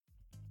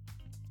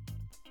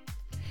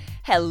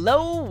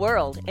Hello,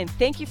 world, and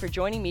thank you for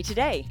joining me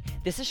today.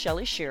 This is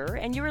Shelly Shearer,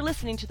 and you are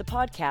listening to the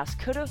podcast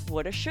Coulda,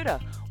 Woulda, Shoulda,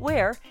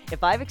 where,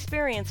 if I've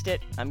experienced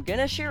it, I'm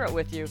gonna share it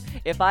with you.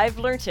 If I've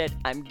learnt it,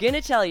 I'm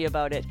gonna tell you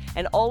about it,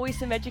 and always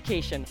some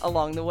education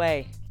along the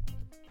way.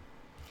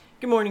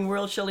 Good morning,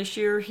 world. Shelly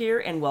Shearer here,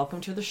 and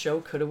welcome to the show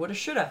Coulda, Woulda,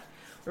 Shoulda,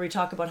 where we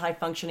talk about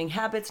high-functioning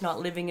habits,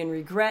 not living in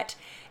regret,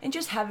 and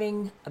just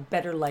having a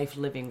better life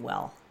living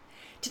well.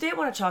 Today I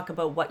want to talk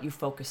about what you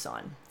focus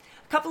on.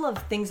 A couple of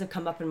things have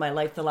come up in my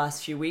life the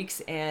last few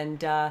weeks,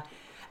 and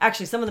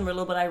actually some of them are a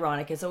little bit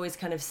ironic. It's always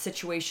kind of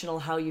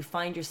situational how you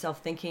find yourself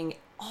thinking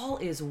all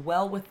is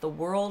well with the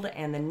world,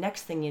 and the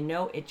next thing you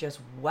know, it just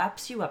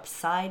whaps you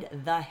upside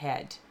the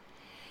head.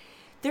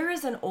 There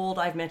is an old,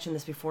 I've mentioned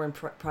this before in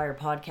prior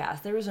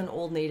podcasts, there is an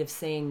old native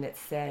saying that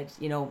said,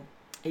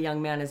 a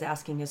young man is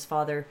asking his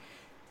father,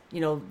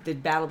 the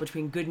battle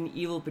between good and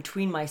evil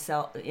between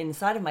myself,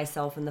 inside of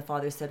myself, and the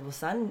father said, well,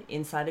 son,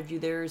 inside of you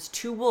there's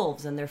two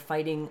wolves and they're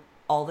fighting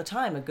all the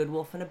time, a good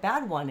wolf and a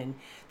bad one. And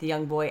the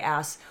young boy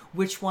asks,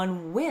 which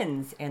one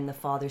wins? And the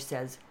father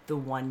says, the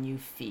one you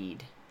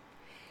feed.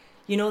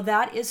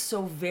 That is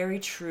so very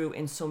true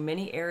in so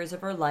many areas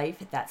of our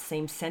life. That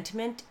same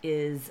sentiment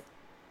is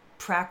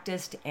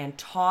practiced and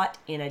taught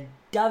in a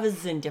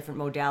dozen different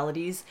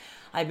modalities.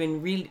 I've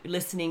been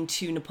listening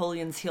to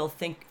Napoleon Hill's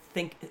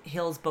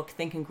book,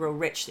 Think and Grow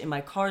Rich, in my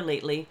car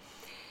lately,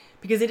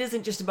 because it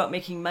isn't just about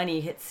making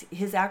money. It's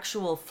his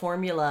actual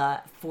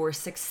formula for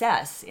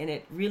success, and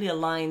it really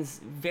aligns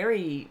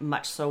very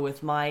much so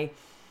with my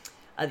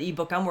the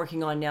ebook I'm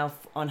working on now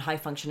on high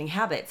functioning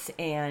habits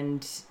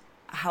and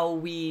how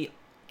we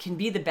can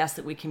be the best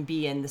that we can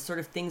be, and the sort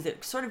of things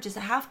that sort of just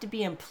have to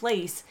be in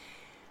place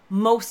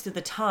most of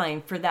the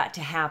time for that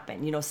to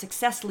happen.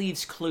 Success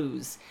leaves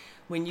clues.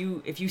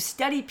 If you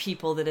study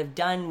people that have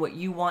done what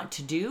you want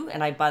to do,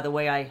 and by the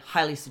way, I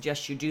highly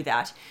suggest you do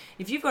that.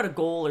 If you've got a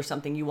goal or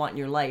something you want in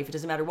your life, it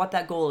doesn't matter what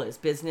that goal is,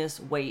 business,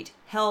 weight,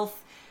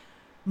 health,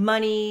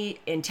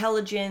 money,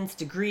 intelligence,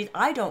 degrees,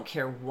 I don't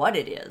care what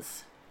it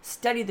is.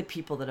 Study the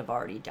people that have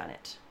already done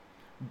it.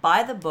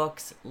 Buy the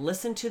books,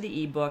 listen to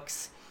the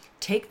ebooks,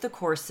 take the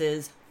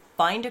courses,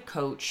 find a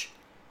coach.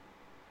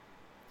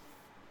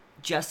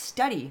 Just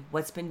study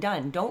what's been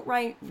done. Don't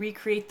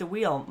recreate the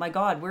wheel. My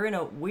God,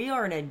 we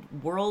are in a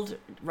world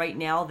right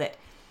now that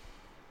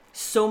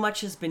so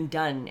much has been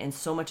done and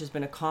so much has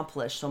been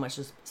accomplished. So much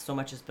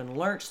has been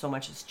learnt. So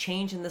much has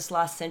changed in this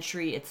last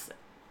century. It's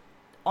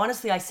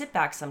honestly, I sit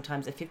back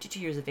sometimes at 52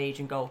 years of age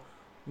and go,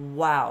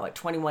 "Wow!" At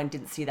 21,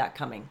 didn't see that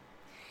coming.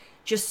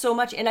 Just so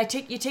much, and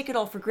you take it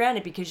all for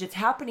granted because it's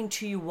happening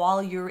to you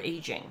while you're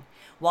aging.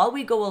 While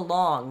we go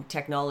along,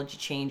 technology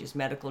changes,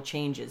 medical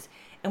changes,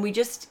 and we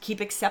just keep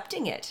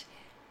accepting it.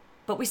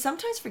 But we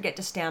sometimes forget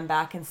to stand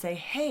back and say,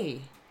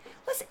 hey,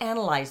 let's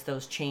analyze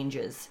those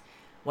changes.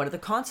 What are the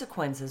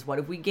consequences? What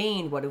have we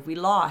gained? What have we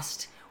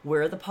lost?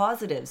 Where are the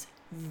positives?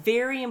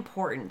 Very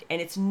important,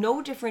 and it's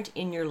no different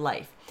in your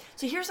life.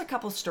 So here's a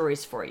couple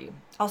stories for you.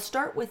 I'll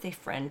start with a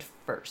friend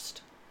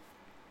first.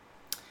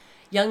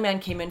 Young man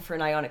came in for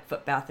an ionic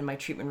foot bath in my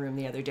treatment room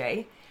the other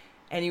day,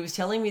 and he was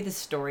telling me this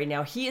story.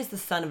 Now, he is the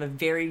son of a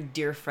very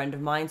dear friend of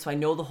mine, so I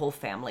know the whole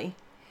family.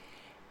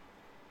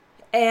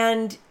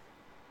 And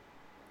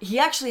he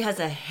actually has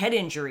a head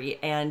injury,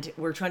 and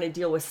we're trying to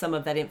deal with some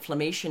of that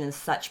inflammation and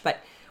such. But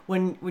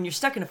when you're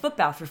stuck in a foot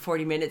bath for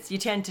 40 minutes, you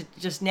tend to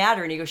just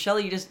natter, and you go,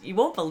 Shelly, you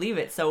won't believe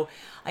it. So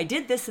I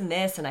did this and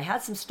this, and I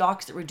had some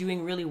stocks that were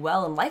doing really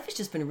well, and life has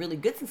just been really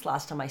good since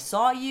last time I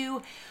saw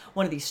you.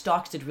 One of these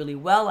stocks did really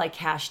well. I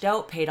cashed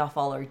out, paid off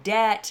all our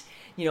debt,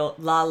 and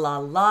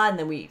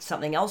then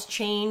something else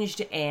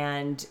changed,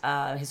 and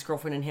his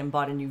girlfriend and him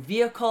bought a new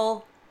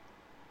vehicle.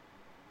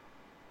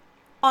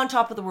 On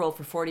top of the world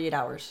for 48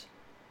 hours.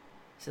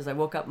 He says, I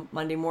woke up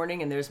Monday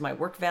morning and there's my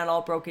work van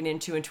all broken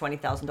into and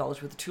 $20,000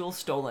 worth of tools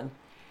stolen.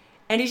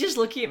 And he's just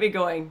looking at me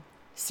going,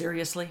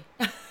 seriously?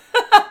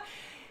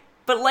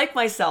 But like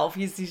myself,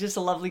 he's just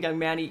a lovely young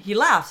man. He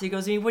laughs. He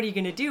goes, what are you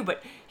going to do?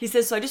 But he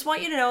says, so I just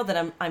want you to know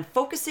that I'm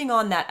focusing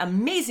on that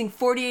amazing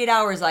 48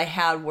 hours I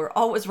had where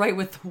all was right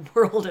with the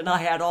world and I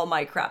had all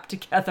my crap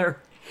together.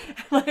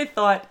 And I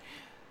thought,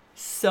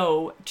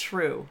 so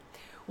true.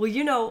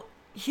 Well,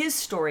 his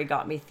story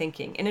got me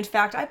thinking. And in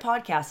fact, I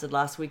podcasted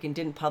last week and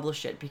didn't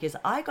publish it because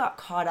I got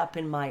caught up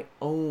in my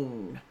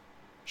own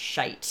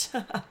shite,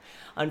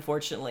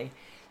 unfortunately.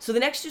 So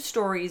the next two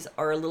stories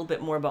are a little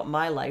bit more about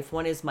my life.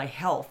 One is my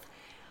health.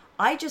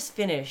 I just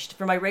finished,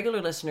 for my regular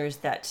listeners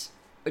that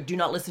do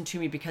not listen to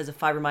me because of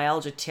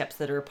fibromyalgia tips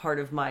that are a part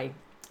of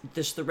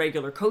the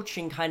regular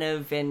coaching kind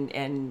of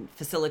and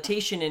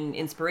facilitation and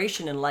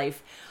inspiration in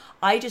life,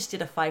 I just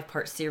did a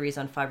 5-part series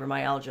on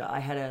fibromyalgia. I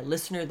had a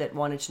listener that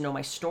wanted to know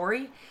my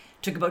story. It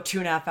took about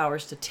 2.5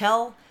 hours to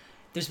tell.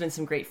 There's been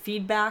some great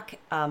feedback.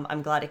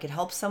 I'm glad it could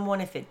help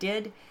someone if it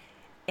did.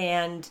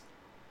 And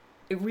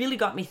it really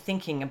got me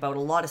thinking about a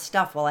lot of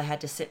stuff while I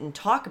had to sit and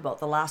talk about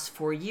the last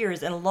 4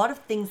 years and a lot of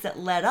things that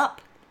led up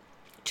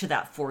to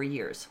that 4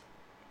 years.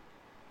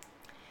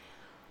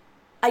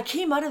 I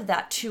came out of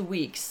that 2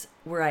 weeks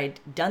where I'd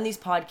done these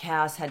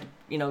podcasts, had,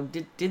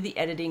 did the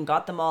editing,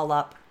 got them all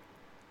up,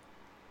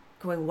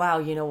 going, wow,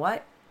 you know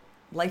what?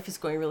 Life is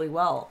going really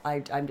well.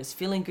 I'm just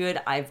feeling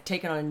good. I've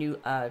taken on a new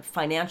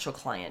financial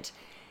client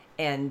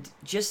and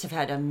just have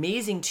had an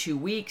amazing 2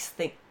 weeks.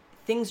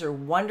 Things are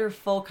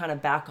wonderful, kind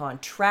of back on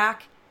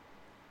track.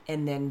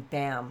 And then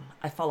bam,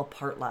 I fell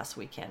apart last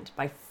weekend.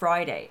 By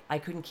Friday, I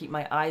couldn't keep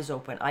my eyes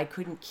open. I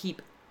couldn't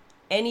keep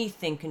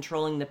anything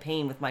controlling the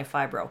pain with my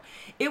fibro.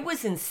 It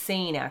was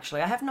insane,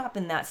 actually. I have not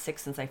been that sick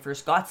since I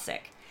first got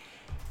sick.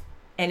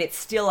 And it's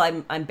still,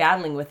 I'm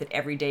battling with it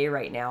every day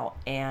right now.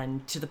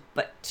 And to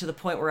the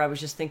point where I was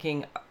just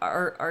thinking,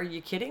 are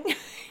you kidding?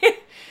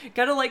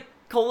 Kind of like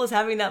Cole is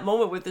having that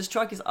moment with this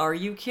truck is, are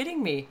you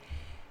kidding me?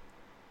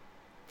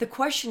 The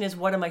question is,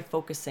 what am I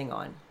focusing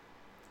on?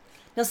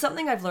 Now,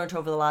 something I've learned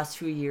over the last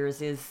few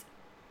years is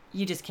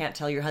you just can't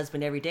tell your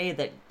husband every day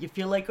that you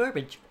feel like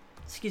garbage.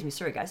 Excuse me,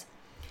 sorry guys.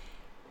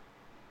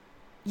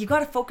 You got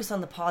to focus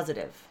on the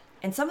positive.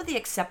 And some of the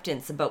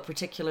acceptance about,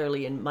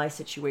 particularly in my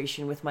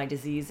situation with my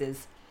disease,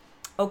 is,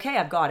 okay,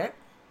 I've got it.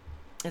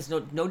 It's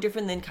no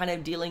different than kind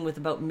of dealing with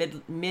about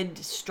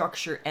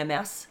mid-structure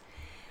MS,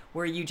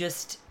 where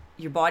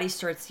your body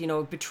starts,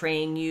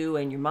 betraying you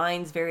and your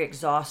mind's very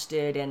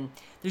exhausted and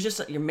there's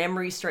just, your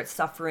memory starts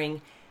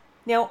suffering.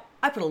 Now,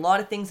 I put a lot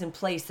of things in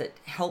place that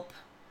help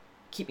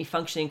keep me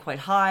functioning quite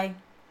high,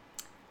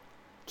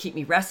 keep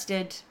me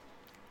rested,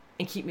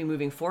 and keep me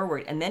moving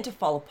forward. And then to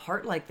fall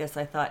apart like this,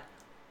 I thought,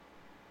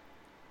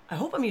 I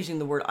hope I'm using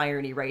the word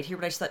irony right here,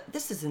 but I just thought,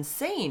 this is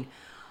insane.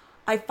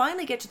 I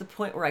finally get to the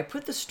point where I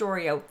put the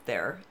story out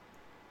there,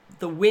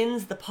 the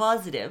wins, the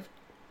positive,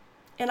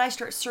 and I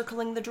start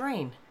circling the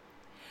drain.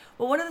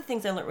 Well, one of the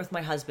things I learned with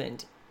my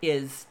husband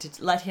is to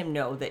let him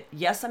know that,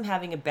 yes, I'm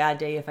having a bad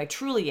day if I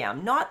truly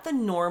am. Not the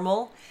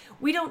normal.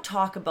 We don't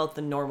talk about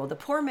the normal. The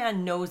poor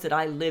man knows that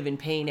I live in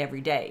pain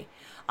every day.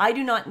 I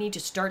do not need to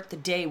start the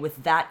day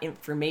with that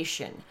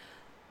information.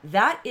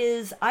 That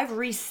is, I've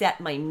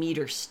reset my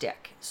meter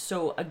stick.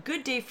 So a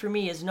good day for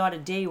me is not a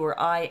day where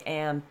I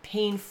am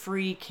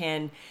pain-free,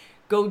 can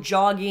go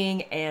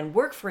jogging and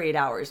work for 8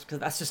 hours, because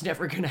that's just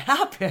never going to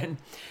happen.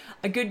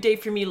 A good day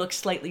for me looks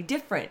slightly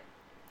different,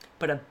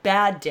 but a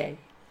bad day,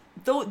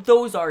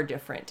 those are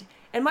different.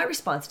 And my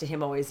response to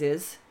him always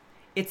is,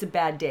 it's a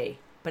bad day,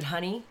 but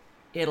honey,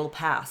 it'll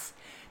pass.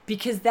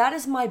 Because that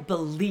is my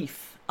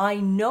belief. I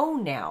know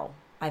now,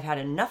 I've had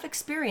enough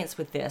experience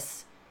with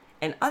this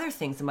and other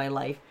things in my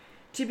life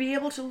to be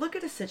able to look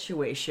at a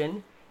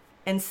situation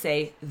and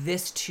say,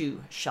 this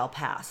too shall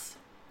pass.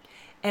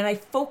 And I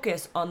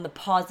focus on the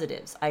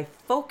positives. I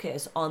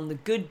focus on the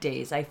good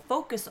days. I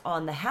focus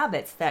on the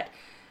habits that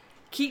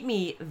keep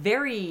me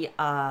very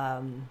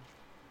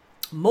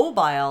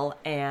mobile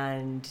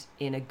and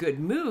in a good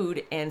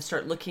mood, and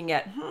start looking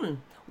at,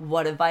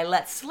 what have I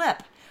let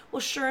slip? Well,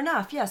 sure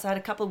enough, yes, I had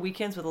a couple of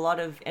weekends with a lot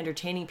of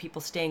entertaining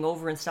people staying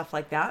over and stuff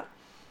like that.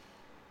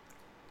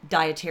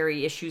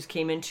 Dietary issues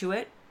came into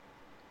it.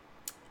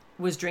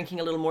 Was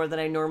drinking a little more than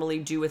I normally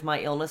do with my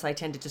illness. I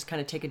tend to just kind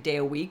of take a day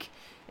a week,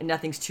 and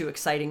nothing's too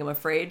exciting, I'm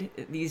afraid,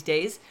 these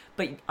days.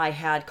 But I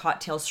had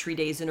cocktails 3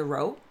 days in a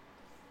row.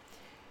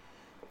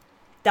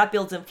 That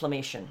builds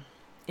inflammation.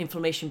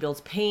 Inflammation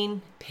builds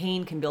pain.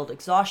 Pain can build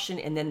exhaustion,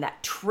 and then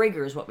that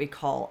triggers what we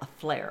call a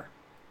flare.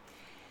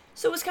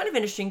 So it was kind of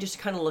interesting just to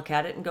kind of look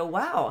at it and go,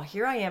 wow,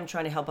 here I am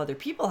trying to help other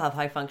people have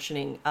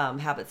high-functioning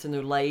habits in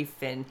their life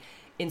and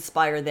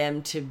inspire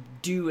them to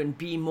do and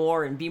be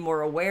more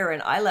aware,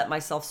 and I let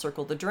myself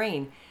circle the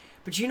drain.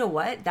 But you know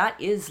what?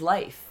 That is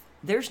life.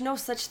 There's no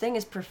such thing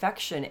as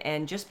perfection,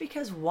 and just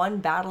because one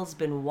battle's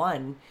been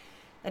won,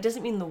 that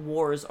doesn't mean the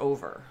war is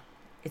over.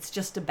 It's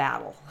just a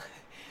battle.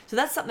 So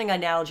that's something,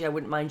 analogy I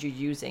wouldn't mind you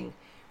using.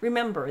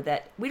 Remember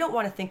that we don't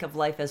want to think of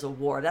life as a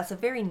war. That's a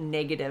very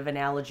negative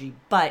analogy,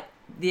 but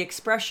the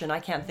expression, I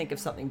can't think of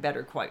something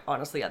better, quite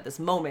honestly, at this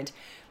moment,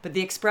 but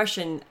the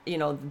expression,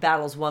 the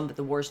battle's won, but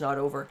the war's not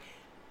over,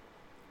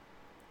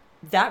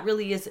 that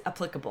really is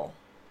applicable.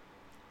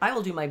 I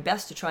will do my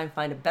best to try and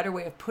find a better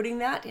way of putting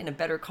that in a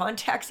better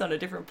context on a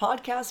different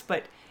podcast,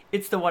 but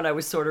it's the one I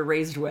was sort of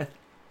raised with.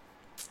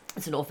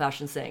 It's an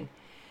old-fashioned saying.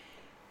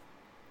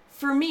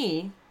 For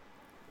me,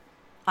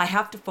 I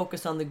have to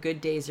focus on the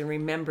good days and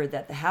remember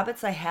that the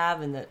habits I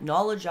have and the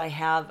knowledge I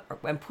have,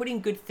 I'm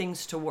putting good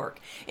things to work.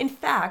 In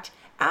fact,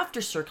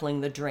 after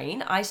circling the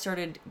drain, I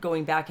started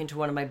going back into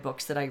one of my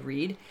books that I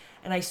read,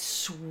 and I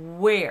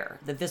swear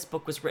that this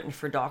book was written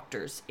for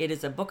doctors. It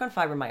is a book on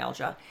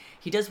fibromyalgia.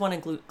 He does one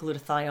in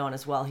glutathione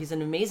as well. He's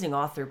an amazing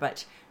author,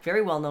 but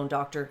very well-known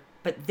doctor.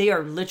 But they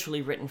are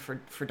literally written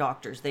for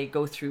doctors. They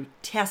go through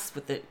tests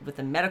with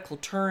the medical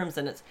terms,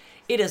 and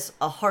it is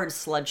a hard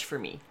sludge for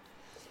me.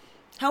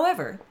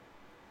 However,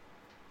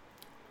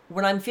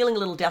 when I'm feeling a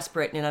little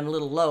desperate and I'm a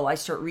little low, I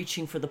start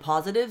reaching for the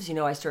positives.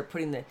 I start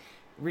putting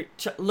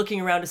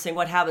looking around and saying,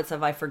 what habits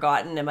have I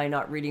forgotten? Am I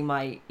not reading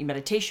my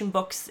meditation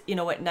books,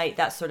 at night,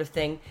 that sort of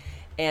thing.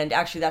 And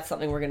actually, that's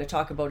something we're going to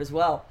talk about as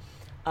well.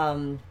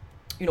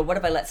 What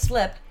have I let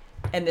slip?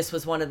 And this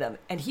was one of them.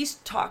 And he's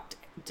talked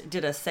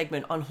did a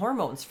segment on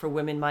hormones for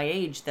women my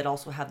age that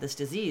also have this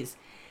disease.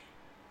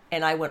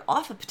 And I went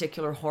off a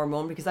particular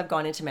hormone because I've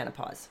gone into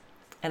menopause.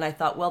 And I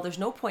thought, well, there's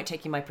no point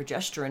taking my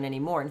progesterone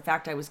anymore. In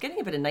fact, I was getting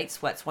a bit of night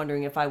sweats,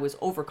 wondering if I was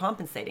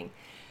overcompensating.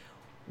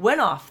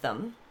 Went off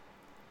them,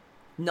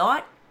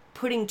 not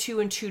putting two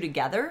and two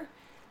together,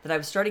 that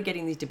I've started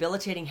getting these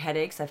debilitating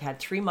headaches. I've had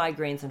 3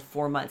 migraines in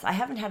 4 months. I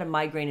haven't had a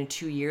migraine in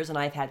 2 years, and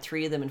I've had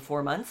 3 of them in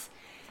 4 months.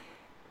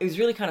 It was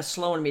really kind of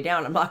slowing me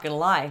down, I'm not going to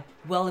lie.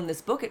 Well, in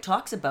this book, it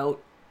talks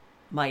about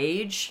my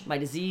age, my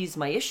disease,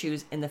 my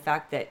issues, and the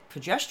fact that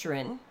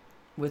progesterone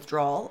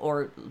withdrawal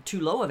or too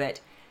low of it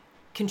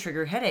can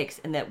trigger headaches,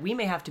 and that we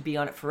may have to be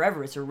on it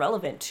forever. It's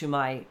irrelevant to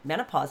my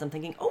menopause. I'm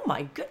thinking, oh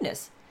my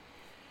goodness.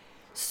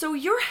 So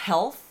your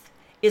health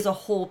is a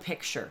whole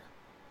picture.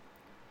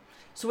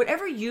 So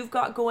whatever you've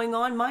got going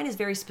on, mine is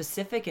very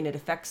specific, and it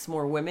affects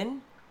more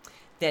women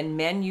than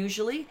men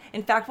usually.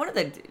 In fact, one of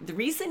the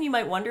reason you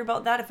might wonder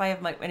about that, if I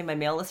have any of my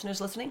male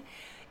listeners listening,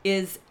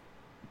 is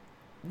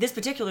this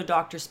particular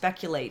doctor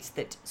speculates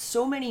that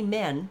so many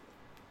men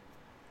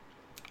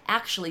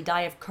actually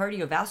die of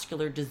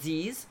cardiovascular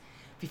disease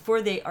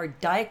before they are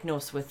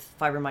diagnosed with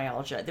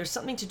fibromyalgia. There's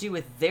something to do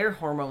with their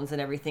hormones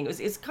and everything.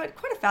 It's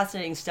quite a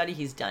fascinating study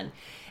he's done.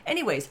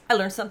 Anyways, I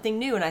learned something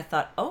new, and I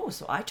thought, oh,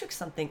 so I took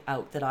something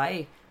out that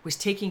I was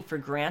taking for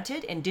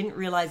granted and didn't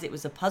realize it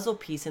was a puzzle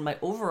piece in my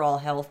overall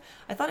health.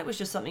 I thought it was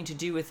just something to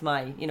do with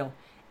my,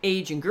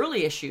 age and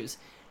girly issues.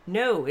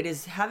 No, it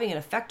is having an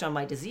effect on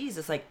my disease.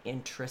 It's like,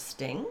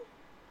 interesting.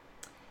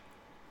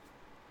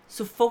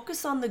 So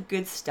focus on the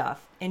good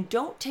stuff and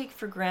don't take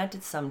for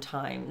granted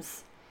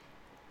sometimes.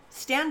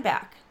 Stand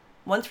back.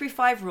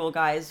 1-3-5 rule,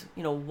 guys.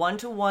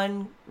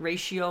 1-to-1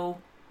 ratio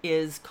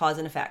is cause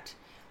and effect.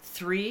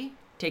 3,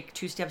 take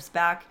 2 steps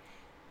back.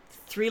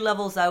 3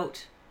 levels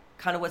out,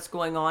 kind of what's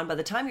going on. By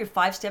the time you're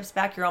 5 steps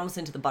back, you're almost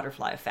into the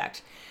butterfly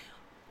effect.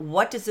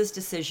 What does this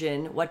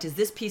decision, what does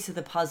this piece of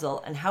the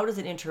puzzle, and how does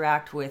it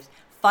interact with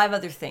 5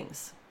 other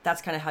things?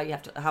 That's kind of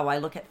how I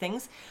look at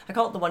things. I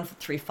call it the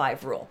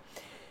 1-3-5 rule.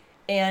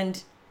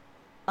 And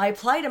I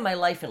apply it in my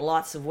life in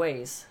lots of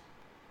ways.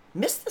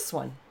 Missed this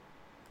one.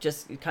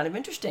 Just kind of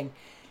interesting.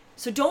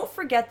 So don't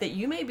forget that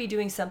you may be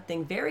doing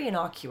something very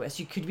innocuous.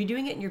 You could be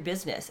doing it in your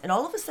business, and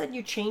all of a sudden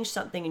you change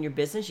something in your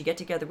business. You get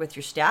together with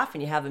your staff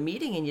and you have a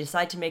meeting and you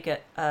decide to make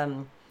a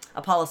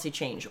policy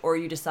change, or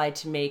you decide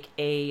to make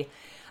a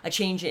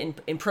change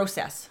in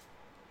process.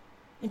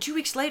 And 2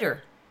 weeks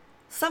later,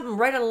 something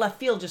right out of left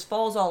field just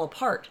falls all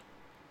apart.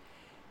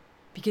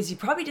 Because you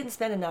probably didn't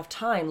spend enough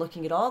time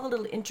looking at all the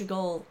little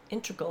integral,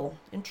 I've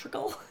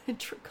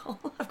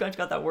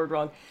got that word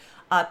wrong,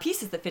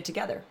 pieces that fit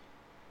together.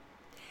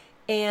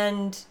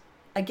 And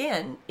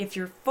again, if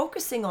you're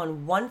focusing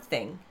on one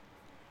thing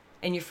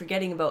and you're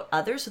forgetting about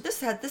others, so this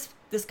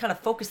kind of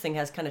focus thing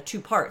has kind of 2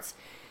 parts.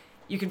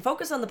 You can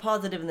focus on the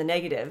positive and the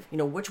negative,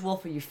 which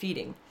wolf are you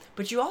feeding?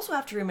 But you also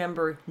have to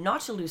remember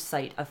not to lose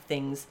sight of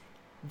things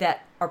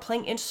that are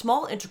playing in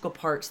small integral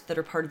parts that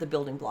are part of the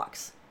building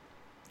blocks.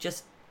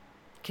 Just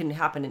can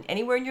happen in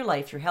anywhere in your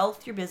life, your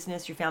health, your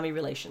business, your family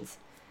relations.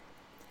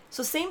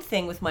 So same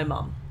thing with my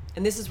mom.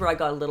 And this is where I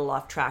got a little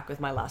off track with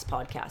my last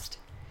podcast.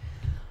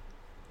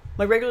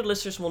 My regular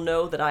listeners will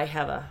know that I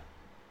have a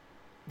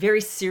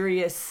very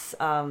serious,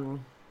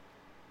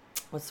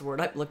 what's the word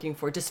I'm looking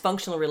for?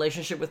 Dysfunctional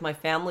relationship with my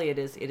family. It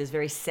is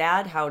very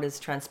sad how it has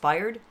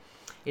transpired.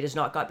 It has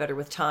not got better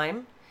with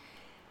time.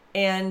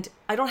 And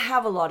I don't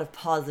have a lot of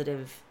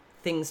positive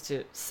things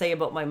to say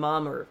about my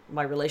mom or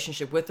my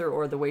relationship with her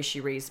or the way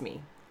she raised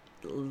me.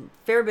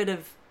 Fair bit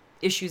of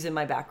issues in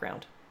my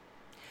background.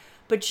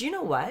 But you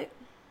know what?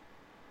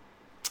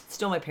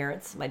 Still my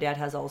parents. My dad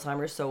has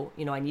Alzheimer's, so,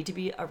 I need to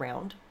be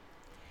around.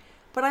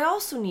 But I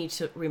also need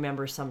to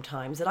remember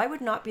sometimes that I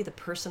would not be the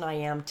person I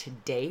am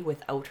today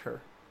without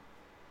her.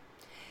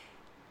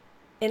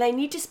 And I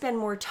need to spend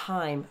more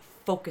time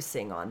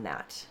focusing on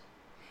that.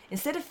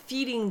 Instead of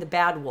feeding the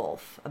bad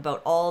wolf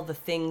about all the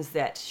things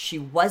that she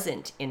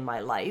wasn't in my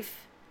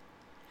life,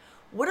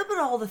 what about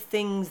all the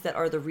things that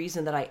are the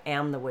reason that I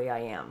am the way I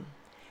am?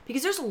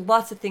 Because there's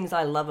lots of things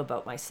I love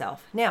about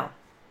myself. Now,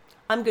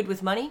 I'm good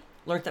with money.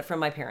 Learned that from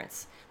my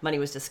parents. Money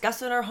was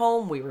discussed in our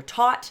home. We were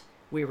taught.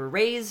 We were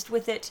raised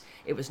with it.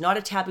 It was not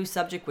a taboo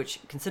subject, which,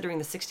 considering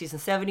the 60s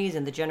and 70s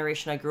and the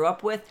generation I grew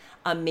up with,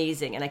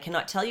 amazing. And I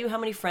cannot tell you how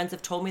many friends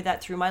have told me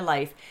that through my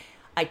life.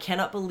 I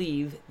cannot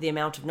believe the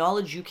amount of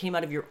knowledge you came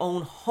out of your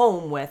own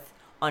home with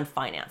on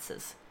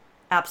finances.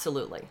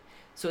 Absolutely.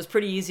 So it was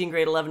pretty easy in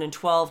grade 11 and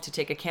 12 to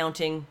take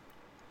accounting.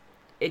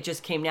 It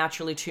just came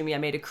naturally to me. I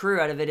made a career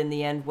out of it in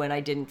the end when I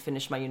didn't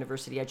finish my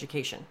university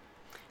education.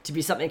 To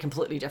be something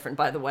completely different,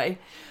 by the way.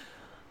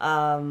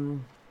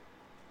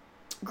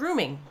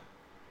 Grooming.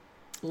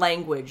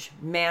 Language,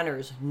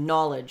 manners,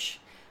 knowledge.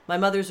 My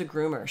mother's a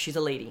groomer. She's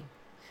a lady.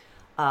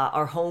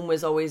 Our home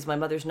was always, my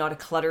mother's not a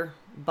clutter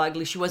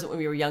bug. She wasn't when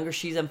we were younger.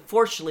 She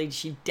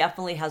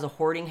definitely has a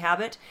hoarding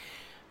habit.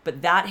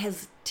 But that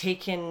has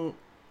taken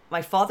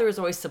My father has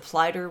always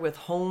supplied her with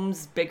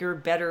homes, bigger,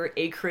 better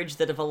acreage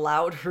that have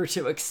allowed her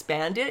to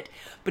expand it.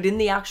 But in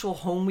the actual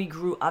home we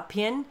grew up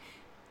in,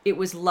 it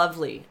was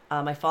lovely.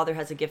 My father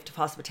has a gift of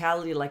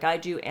hospitality like I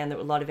do, and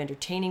a lot of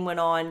entertaining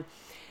went on.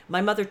 My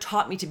mother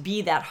taught me to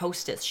be that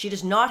hostess. She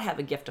does not have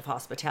a gift of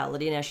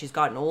hospitality, and as she's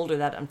gotten older,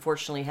 that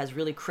unfortunately has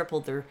really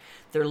crippled their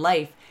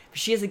life. But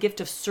she has a gift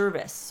of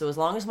service. So as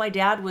long as my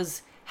dad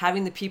was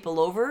having the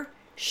people over,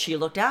 she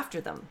looked after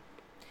them.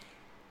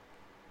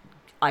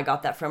 I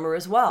got that from her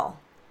as well.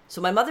 So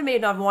my mother may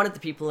not have wanted the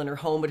people in her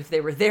home, but if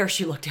they were there,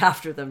 she looked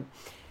after them.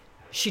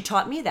 She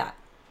taught me that.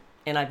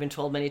 And I've been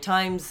told many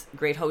times,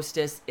 great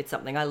hostess, it's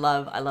something I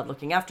love. I love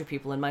looking after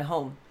people in my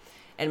home.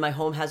 And my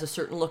home has a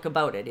certain look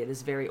about it. It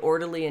is very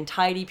orderly and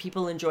tidy.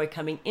 People enjoy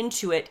coming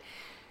into it.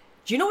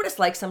 Do you know what it's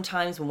like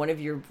sometimes when one of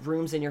your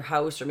rooms in your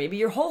house, or maybe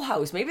your whole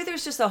house, maybe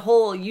there's just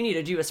you need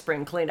to do a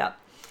spring cleanup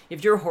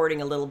if you're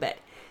hoarding a little bit.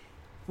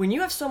 When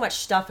you have so much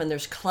stuff and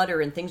there's clutter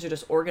and things are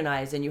just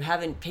organized and you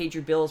haven't paid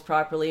your bills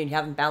properly and you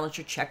haven't balanced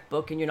your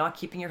checkbook and you're not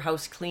keeping your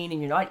house clean and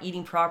you're not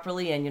eating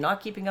properly and you're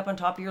not keeping up on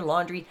top of your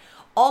laundry,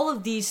 all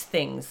of these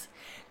things,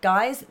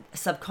 guys,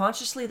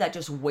 subconsciously that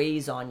just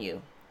weighs on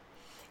you.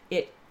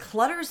 It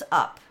clutters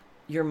up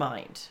your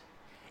mind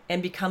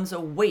and becomes a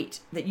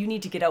weight that you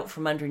need to get out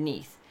from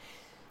underneath.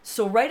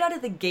 So right out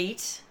of the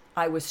gate,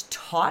 I was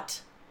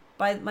taught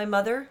by my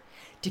mother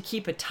to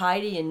keep a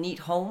tidy and neat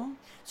home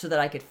so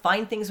that I could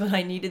find things when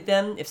I needed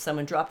them. If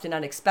someone dropped in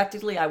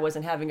unexpectedly, I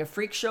wasn't having a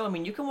freak show. I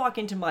mean, you can walk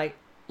into my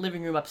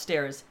living room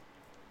upstairs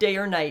day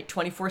or night,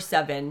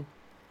 24/7.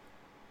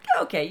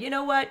 Okay, you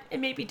know what? It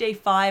may be day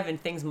 5 and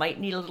things might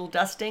need a little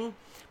dusting,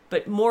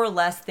 but more or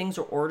less things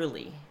are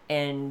orderly.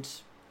 And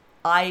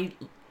I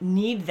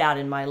need that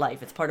in my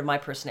life. It's part of my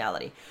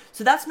personality.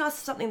 So that's not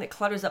something that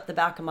clutters up the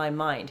back of my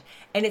mind.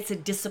 And it's a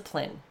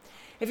discipline.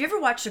 Have you ever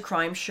watched a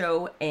crime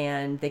show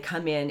and they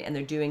come in and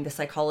the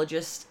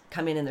psychologists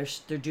come in and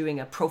they're doing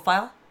a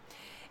profile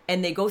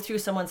and they go through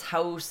someone's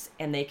house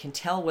and they can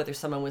tell whether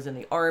someone was in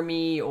the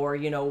army or,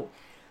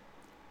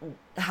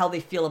 how they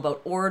feel about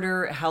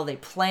order, how they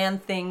plan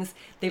things.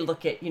 They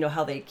look at,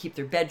 how they keep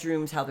their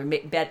bedrooms, how their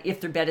bed,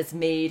 if their bed is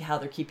made, how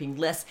they're keeping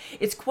lists.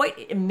 It's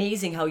quite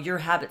amazing how your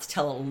habits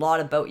tell a lot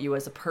about you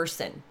as a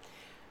person.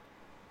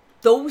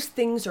 Those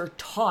things are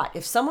taught.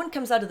 If someone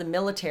comes out of the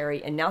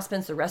military and now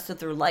spends the rest of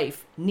their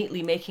life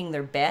neatly making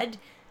their bed,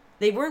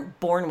 they weren't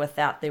born with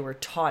that. They were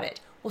taught it.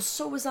 Well,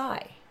 so was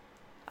I.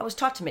 I was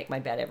taught to make my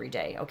bed every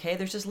day, okay?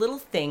 There's just little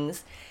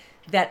things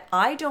that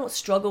I don't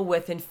struggle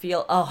with and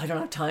feel, I don't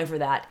have time for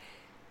that.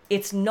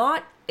 It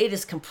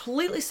is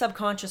completely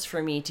subconscious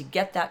for me to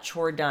get that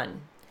chore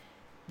done.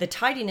 The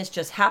tidiness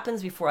just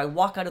happens before I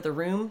walk out of the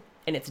room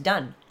and it's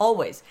done,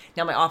 always.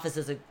 Now my office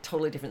is a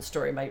totally different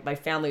story. My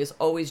family has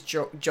always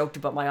joked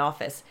about my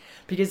office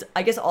because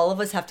I guess all of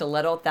us have to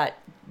let out that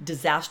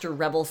disaster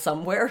rebel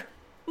somewhere.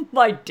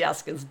 My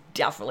desk is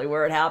definitely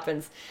where it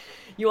happens.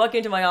 You walk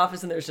into my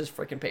office and there's just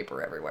freaking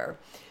paper everywhere.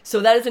 So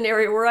that is an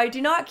area where I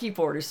do not keep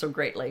order so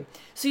greatly.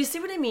 So you see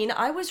what I mean?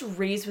 I was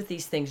raised with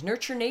these things.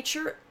 Nurture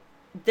nature,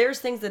 there's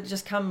things that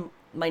just come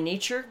my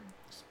nature.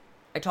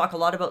 I talk a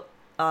lot about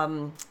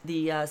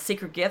the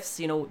sacred gifts,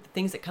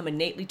 things that come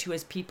innately to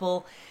us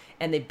people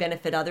and they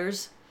benefit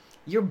others.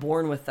 You're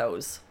born with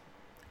those.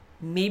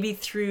 Maybe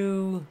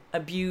through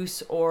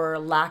abuse or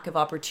lack of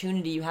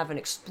opportunity, you haven't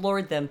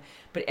explored them,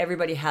 but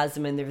everybody has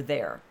them and they're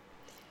there.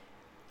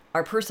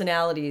 Our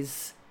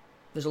personalities,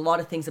 there's a lot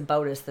of things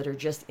about us that are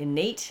just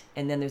innate,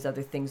 and then there's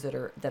other things that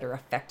are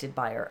affected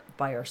by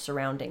our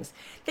surroundings.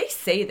 They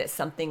say that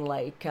something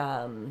like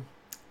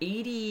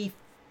 85%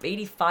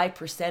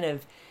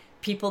 of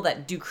people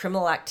that do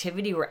criminal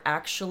activity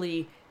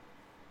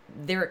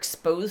they're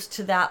exposed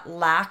to that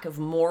lack of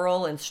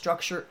moral and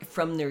structure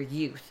from their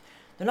youth.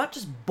 They're not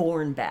just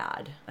born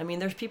bad. I mean,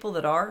 there's people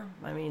that are.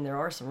 I mean, there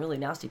are some really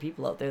nasty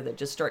people out there that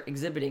just start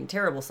exhibiting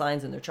terrible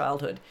signs in their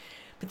childhood.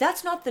 But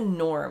that's not the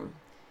norm.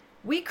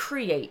 We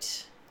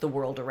create the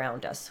world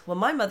around us. Well,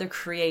 my mother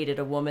created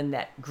a woman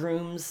that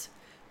grooms,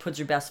 puts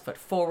her best foot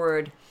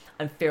forward.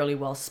 I'm fairly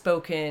well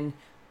spoken.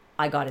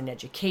 I got an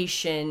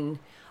education.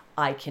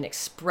 I can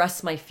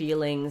express my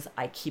feelings.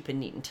 I keep a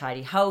neat and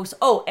tidy house.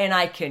 Oh, and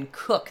I can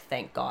cook,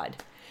 thank God.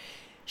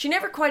 She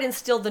never quite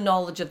instilled the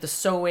knowledge of the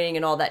sewing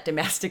and all that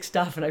domestic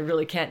stuff, and I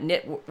really can't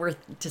knit worth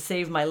to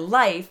save my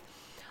life.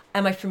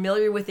 Am I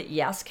familiar with it?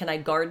 Yes. Can I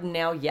garden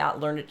now? Yeah.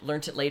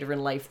 Learned it later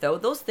in life, though.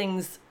 Those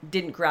things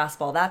didn't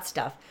grasp all that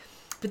stuff.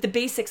 But the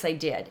basics I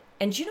did.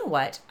 And you know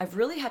what? I've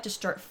really had to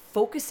start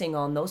focusing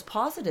on those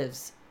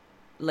positives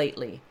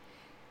lately.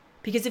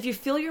 Because if you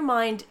fill your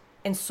mind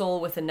and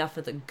soul with enough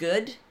of the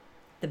good,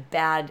 the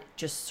bad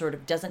just sort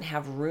of doesn't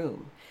have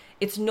room.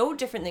 It's no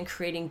different than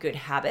creating good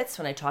habits.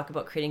 When I talk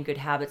about creating good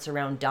habits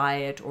around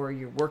diet or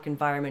your work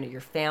environment or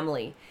your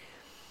family,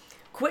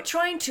 quit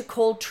trying to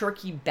cold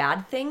turkey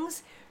bad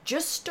things.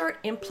 Just start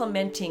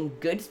implementing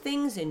good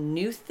things and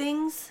new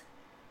things.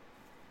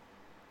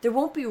 There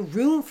won't be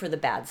room for the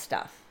bad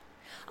stuff.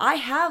 I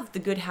have the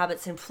good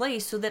habits in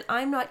place so that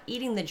I'm not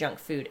eating the junk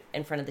food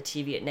in front of the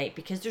TV at night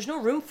because there's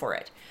no room for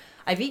it.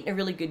 I've eaten a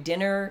really good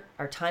dinner.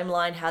 Our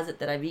timeline has it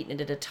that I've eaten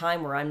it at a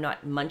time where I'm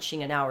not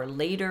munching an hour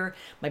later.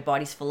 My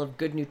body's full of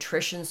good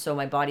nutrition, so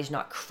my body's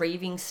not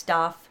craving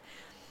stuff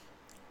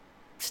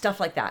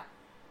like that.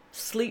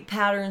 Sleep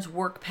patterns,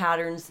 work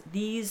patterns,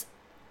 these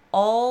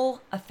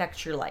all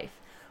affect your life.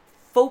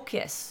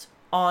 Focus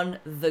on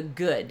the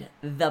good,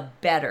 the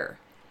better,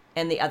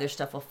 and the other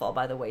stuff will fall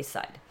by the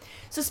wayside.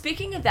 So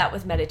speaking of that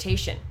with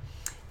meditation,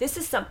 this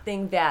is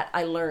something that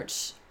I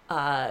learned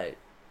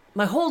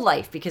my whole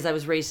life because I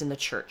was raised in the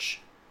church.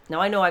 Now,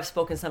 I know I've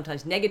spoken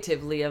sometimes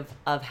negatively of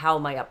how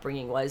my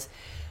upbringing was,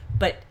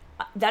 but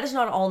that is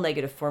not all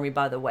negative for me,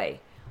 by the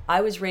way.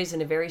 I was raised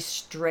in a very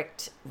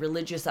strict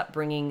religious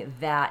upbringing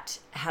that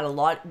had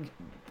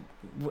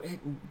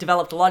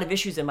developed a lot of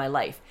issues in my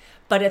life.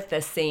 But at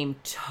the same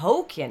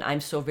token,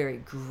 I'm so very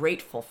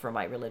grateful for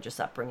my religious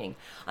upbringing.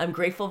 I'm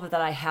grateful that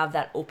I have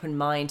that open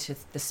mind to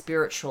the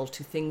spiritual,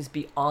 to things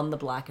beyond the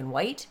black and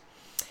white.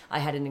 I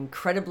had an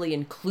incredibly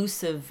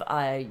inclusive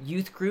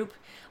youth group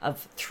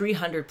of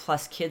 300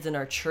 plus kids in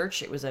our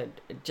church. It was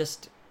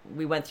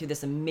we went through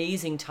this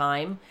amazing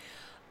time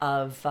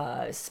of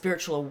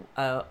spiritual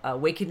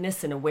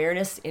awakeness and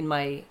awareness in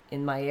my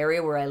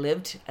area where I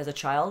lived as a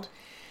child.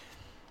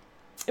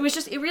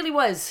 It really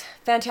was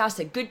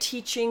fantastic. Good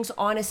teachings,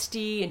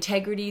 honesty,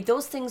 integrity.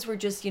 Those things were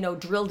just,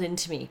 drilled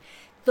into me.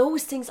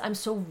 Those things I'm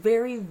so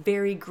very,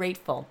 very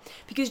grateful.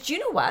 Because do you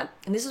know what?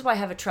 And this is why I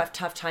have a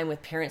tough time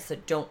with parents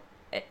that don't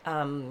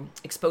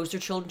expose their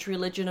children to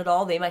religion at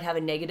all. They might have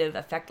a negative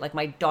effect, like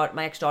my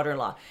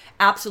ex-daughter-in-law,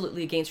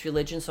 absolutely against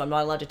religion, so I'm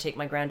not allowed to take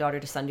my granddaughter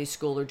to Sunday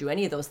school or do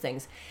any of those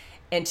things.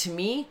 And to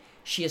me,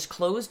 she has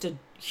closed a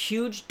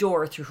huge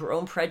door through her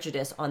own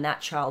prejudice on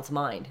that child's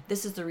mind.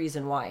 This is the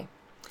reason why.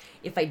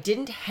 If I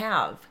didn't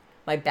have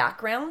my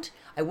background,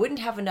 I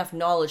wouldn't have enough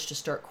knowledge to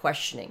start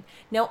questioning.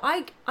 Now,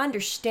 I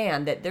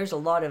understand that there's a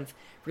lot of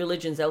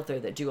religions out there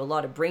that do a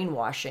lot of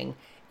brainwashing,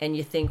 and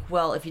you think,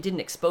 well, if you didn't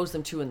expose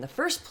them to in the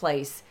first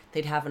place,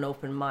 they'd have an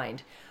open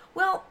mind.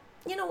 Well,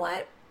 you know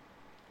what?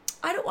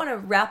 I don't want to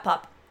wrap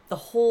up the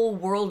whole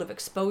world of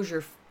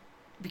exposure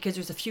because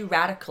there's a few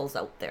radicals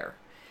out there.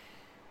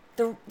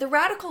 The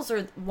radicals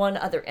are one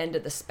other end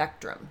of the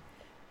spectrum.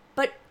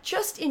 But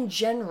just in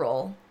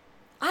general,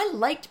 I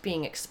liked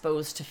being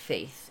exposed to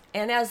faith.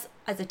 And as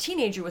a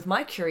teenager with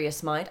my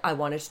curious mind, I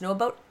wanted to know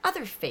about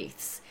other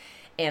faiths.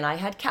 And I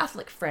had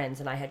Catholic friends,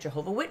 and I had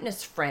Jehovah's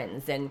Witness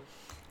friends, and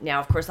now,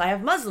 of course, I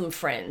have Muslim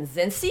friends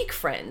and Sikh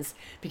friends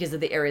because of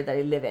the area that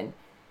I live in.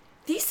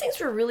 These things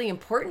were really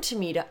important to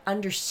me to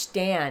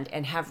understand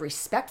and have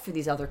respect for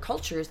these other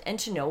cultures and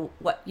to know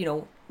what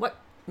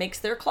makes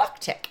their clock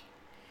tick.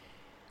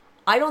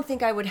 I don't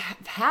think I would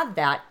have had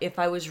that if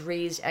I was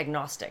raised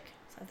agnostic.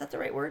 Is that the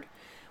right word?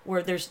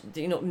 Where there's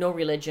no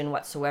religion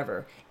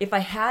whatsoever. If I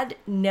had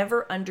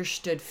never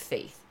understood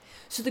faith.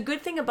 So the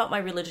good thing about my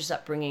religious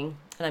upbringing,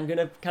 and I'm going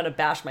to kind of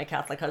bash my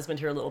Catholic husband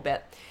here a little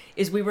bit,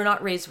 is we were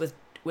not raised with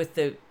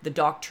the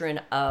doctrine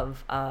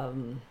of,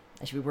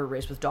 actually we were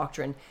raised with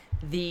doctrine,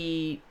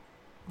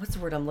 what's the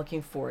word I'm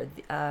looking for?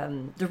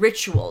 The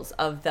rituals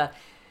of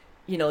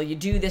you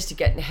do this to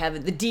get in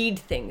heaven, the deed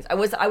things. I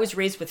was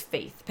raised with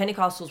faith.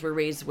 Pentecostals were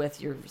raised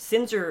with your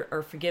sins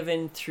are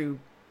forgiven through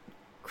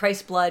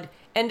Christ's blood,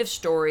 end of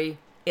story.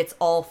 It's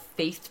all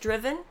faith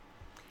driven.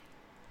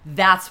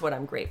 That's what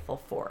I'm grateful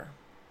for.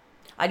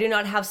 I do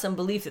not have some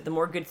belief that the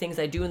more good things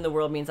I do in the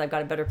world means I've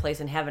got a better place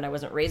in heaven. I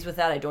wasn't raised with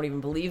that. I don't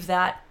even believe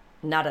that.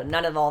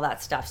 None of all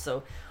that stuff.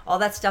 So all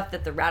that stuff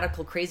that the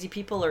radical crazy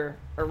people are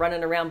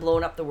running around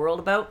blowing up the world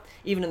about,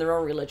 even in their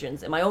own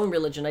religions. In my own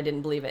religion, I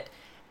didn't believe it.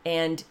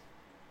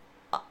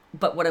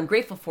 But what I'm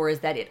grateful for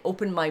is that it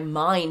opened my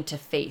mind to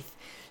faith.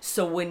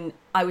 So when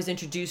I was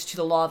introduced to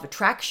the law of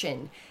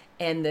attraction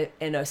and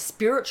a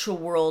spiritual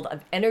world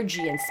of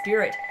energy and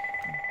spirit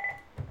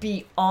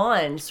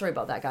beyond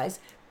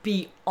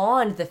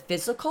the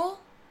physical,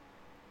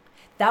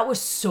 that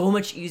was so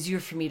much easier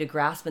for me to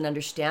grasp and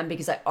understand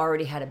because I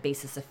already had a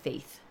basis of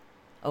faith.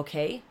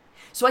 Okay?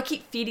 So I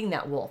keep feeding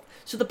that wolf.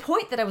 So the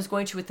point that I was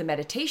going to with the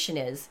meditation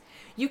is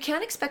you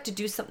can't expect to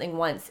do something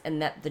once and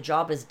that the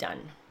job is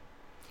done.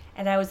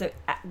 And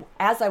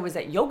as I was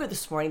at yoga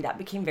this morning, that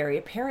became very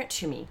apparent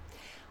to me.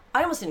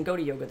 I almost didn't go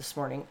to yoga this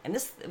morning, and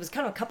it was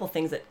kind of a couple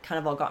things that kind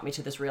of all got me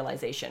to this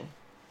realization.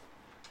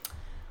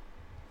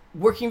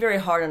 Working very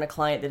hard on a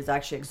client that is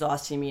actually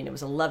exhausting me, and it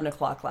was 11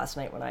 o'clock last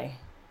night when I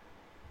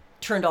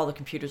turned all the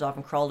computers off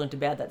and crawled into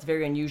bed. That's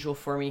very unusual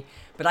for me,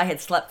 but I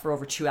had slept for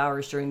over 2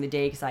 hours during the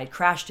day because I had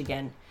crashed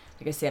again.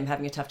 Like I say, I'm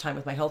having a tough time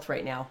with my health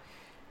right now.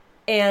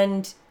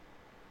 And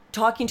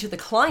talking to the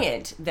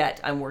client that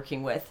I'm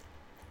working with,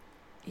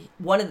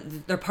 one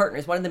of their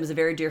partners, one of them is a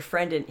very dear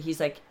friend, and he's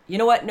like, you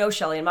know what? No,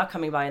 Shelley, I'm not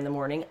coming by in the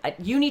morning.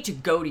 You need to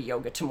go to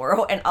yoga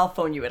tomorrow, and I'll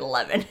phone you at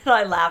 11. And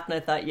I laughed, and I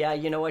thought, yeah,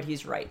 you know what?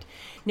 He's right.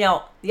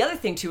 Now, the other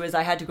thing, too, is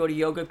I had to go to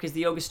yoga because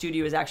the yoga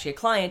studio is actually a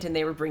client, and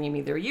they were bringing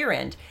me their year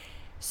end.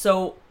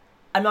 So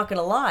I'm not going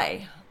to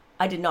lie.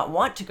 I did not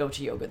want to go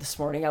to yoga this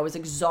morning. I was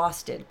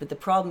exhausted, but the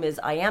problem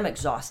is I am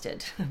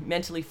exhausted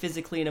mentally,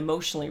 physically, and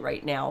emotionally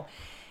right now.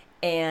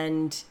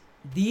 And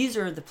these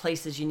are the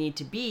places you need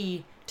to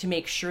be to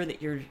make sure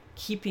that you're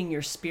keeping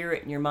your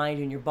spirit and your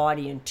mind and your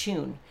body in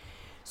tune.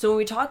 So when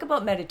we talk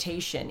about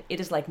meditation, it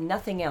is like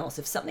nothing else.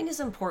 If something is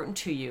important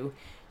to you,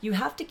 you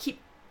have to keep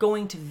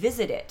going to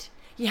visit it.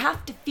 You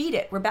have to feed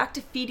it. We're back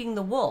to feeding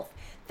the wolf.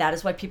 That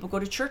is why people go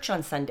to church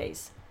on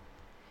Sundays.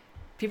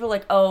 People are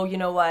like, oh, you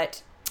know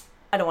what?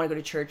 I don't want to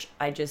go to church.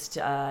 I just,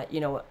 I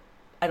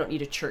don't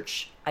need a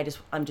church.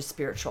 I'm just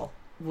spiritual.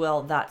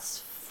 Well, that's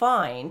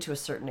fine to a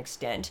certain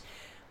extent,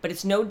 but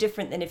it's no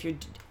different than if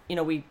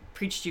we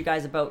preached to you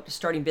guys about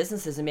starting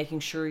businesses and making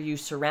sure you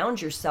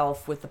surround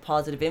yourself with the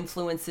positive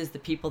influences, the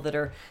people that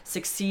are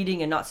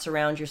succeeding, and not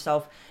surround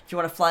yourself. If you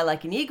want to fly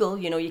like an eagle,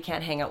 you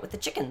can't hang out with the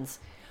chickens.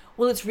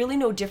 Well, it's really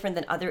no different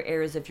than other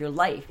areas of your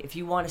life. If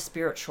you want a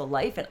spiritual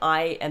life, and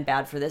I am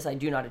bad for this, I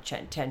do not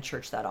attend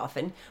church that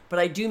often, but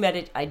I do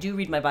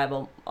read my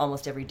Bible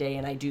almost every day,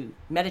 and I do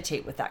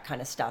meditate with that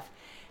kind of stuff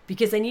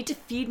because I need to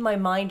feed my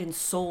mind and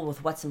soul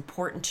with what's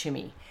important to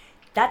me.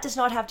 That does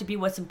not have to be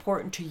what's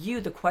important to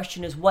you. The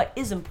question is, what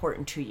is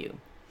important to you?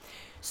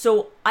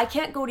 So I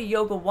can't go to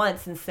yoga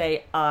once and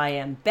say, I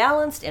am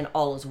balanced and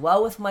all is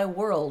well with my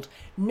world.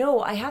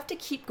 No, I have to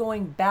keep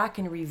going back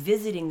and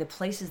revisiting the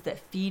places that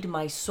feed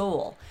my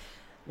soul.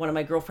 One of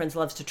my girlfriends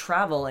loves to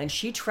travel, and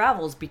she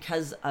travels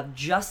because of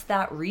just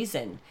that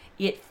reason.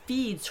 It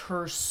feeds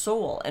her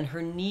soul and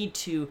her need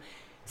to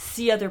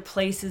see other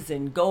places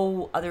and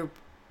go other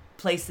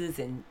places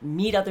and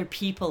meet other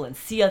people and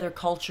see other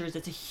cultures.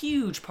 It's a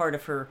huge part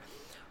of her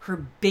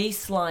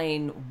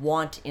baseline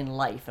want in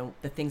life and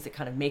the things that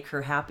kind of make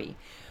her happy.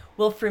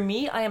 Well, for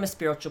me, I am a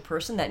spiritual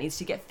person that needs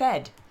to get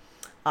fed.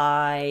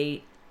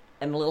 I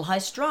am a little high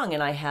strung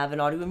and I have an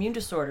autoimmune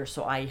disorder,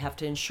 so I have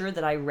to ensure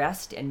that I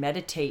rest and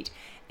meditate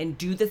and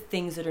do the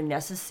things that are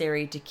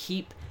necessary to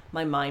keep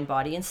my mind,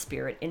 body, and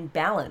spirit in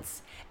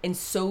balance. And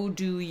so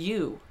do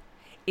you.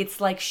 It's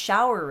like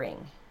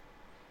showering.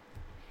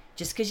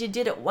 Just because you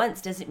did it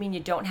once doesn't mean you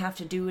don't have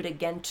to do it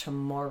again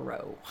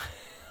tomorrow.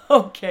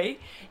 Okay,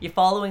 you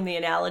following the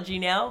analogy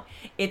now?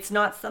 It's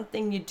not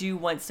something you do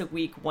once a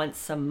week,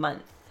 once a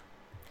month.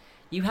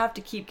 You have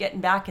to keep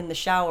getting back in the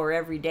shower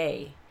every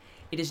day.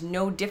 It is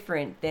no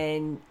different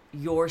than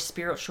your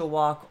spiritual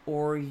walk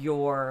or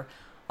your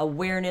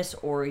awareness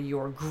or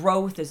your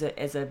growth as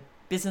a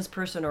business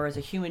person or as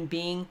a human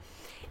being.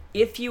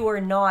 If you are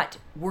not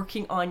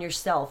working on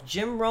yourself,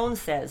 Jim Rohn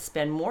says,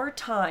 spend more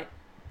time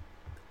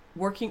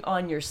working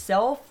on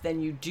yourself than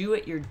you do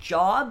at your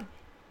job,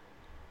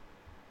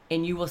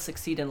 and you will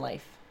succeed in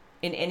life,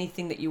 in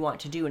anything that you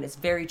want to do. And it's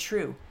very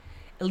true.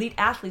 Elite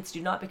athletes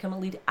do not become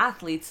elite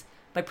athletes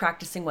by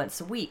practicing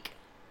once a week.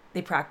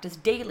 They practice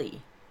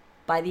daily,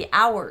 by the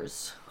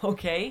hours,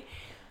 okay?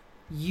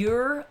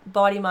 Your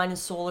body, mind, and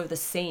soul are the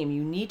same.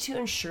 You need to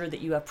ensure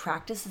that you have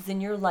practices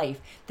in your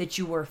life, that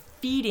you are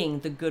feeding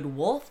the good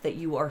wolf, that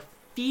you are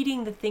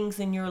feeding the things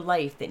in your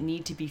life that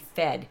need to be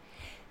fed.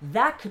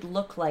 That could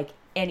look like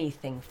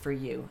anything for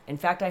you. In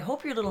fact, I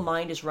hope your little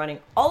mind is running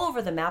all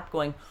over the map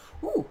going,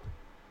 ooh,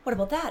 what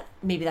about that?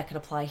 Maybe that could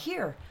apply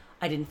here.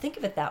 I didn't think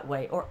of it that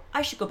way. Or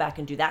I should go back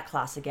and do that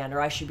class again.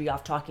 Or I should be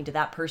off talking to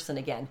that person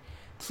again.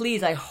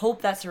 Please, I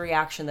hope that's a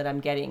reaction that I'm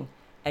getting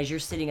as you're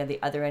sitting at the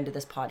other end of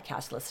this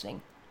podcast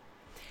listening.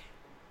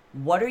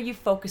 What are you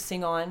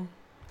focusing on?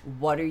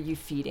 What are you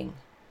feeding?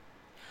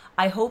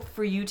 I hope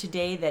for you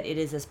today that it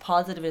is as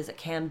positive as it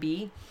can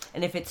be.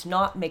 And if it's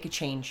not, make a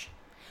change.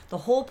 The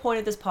whole point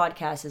of this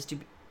podcast is to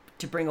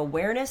bring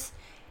awareness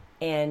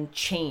and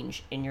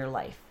change in your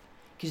life,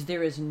 because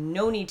there is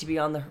no need to be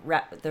on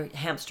the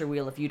hamster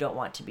wheel if you don't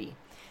want to be.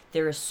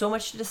 There is so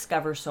much to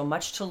discover, so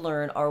much to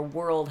learn. Our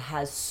world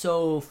has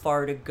so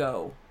far to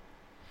go.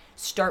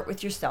 Start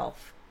with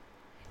yourself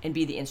and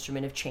be the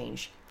instrument of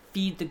change.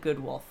 Feed the good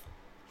wolf.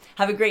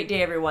 Have a great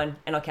day, everyone,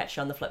 and I'll catch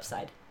you on the flip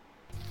side.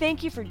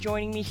 Thank you for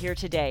joining me here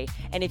today.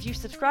 And if you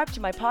subscribe to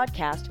my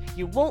podcast,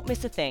 you won't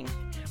miss a thing.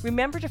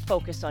 Remember to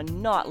focus on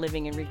not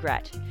living in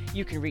regret.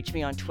 You can reach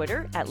me on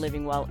Twitter at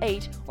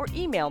livingwell8 or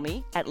email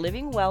me at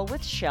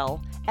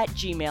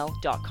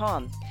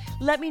livingwellwithshell@gmail.com.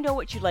 Let me know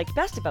what you liked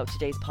best about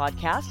today's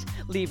podcast,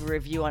 leave a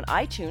review on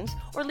iTunes,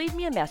 or leave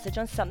me a message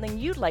on something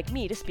you'd like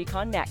me to speak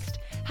on next.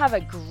 Have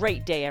a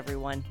great day,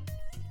 everyone.